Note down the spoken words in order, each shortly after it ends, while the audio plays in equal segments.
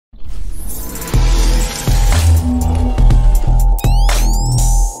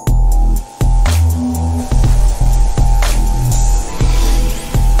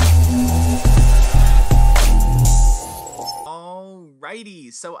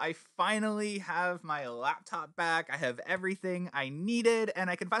so I finally have my laptop back. I have everything I needed, and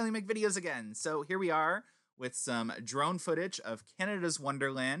I can finally make videos again. So here we are with some drone footage of Canada's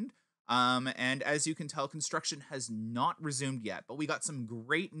Wonderland. And as you can tell, construction has not resumed yet, but we got some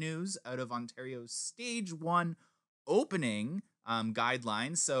great news out of Ontario's Stage 1 opening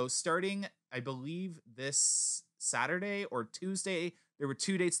guidelines. So starting, I believe, this Saturday or Tuesday, there were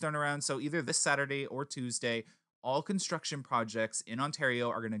 2 dates thrown around. So either this Saturday or Tuesday, all construction projects in Ontario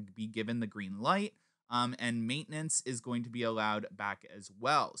are going to be given the green light, and maintenance is going to be allowed back as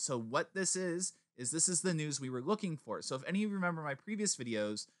well. So what this is the news we were looking for. So if any of you remember my previous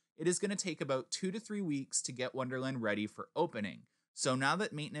videos, it is going to take about 2 to 3 weeks to get Wonderland ready for opening. So now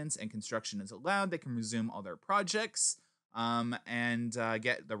that maintenance and construction is allowed, they can resume all their projects and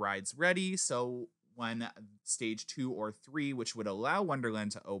get the rides ready. So when stage 2 or 3, which would allow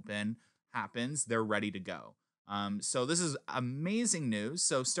Wonderland to open, happens, they're ready to go. So this is amazing news.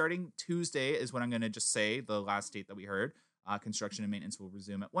 So starting Tuesday is when I'm going to just say the last date that we heard. Construction and maintenance will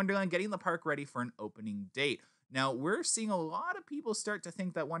resume at Wonderland, getting the park ready for an opening date. Now, we're seeing a lot of people start to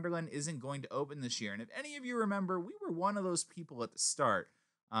think that Wonderland isn't going to open this year. And if any of you remember, we were one of those people at the start.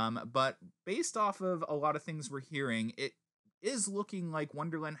 But based off of a lot of things we're hearing, it is looking like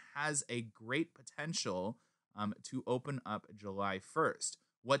Wonderland has a great potential to open up July 1st.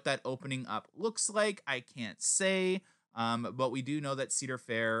 What that opening up looks like, I can't say. But we do know that Cedar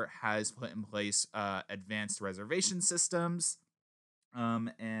Fair has put in place advanced reservation systems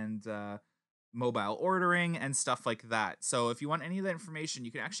and mobile ordering and stuff like that. So if you want any of that information,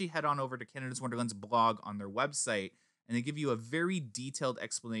 you can actually head on over to Canada's Wonderland's blog on their website, and they give you a very detailed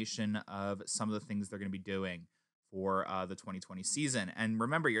explanation of some of the things they're going to be doing for the 2020 season. And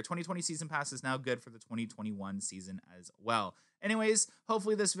remember, your 2020 season pass is now good for the 2021 season as well. Anyways,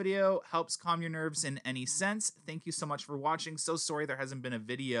 hopefully this video helps calm your nerves in any sense. Thank you so much for watching. So sorry there hasn't been a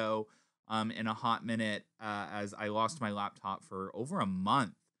video in a hot minute as I lost my laptop for over a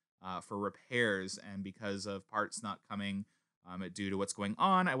month for repairs, and because of parts not coming due to what's going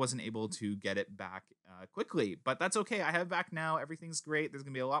on, I wasn't able to get it back quickly. But that's okay. I have it back now. Everything's great. There's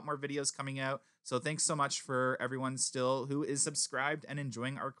going to be a lot more videos coming out. So thanks so much for everyone still who is subscribed and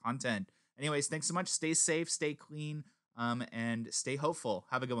enjoying our content. Anyways, thanks so much. Stay safe, stay clean, and stay hopeful.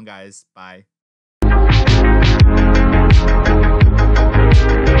 Have a good one, guys. Bye.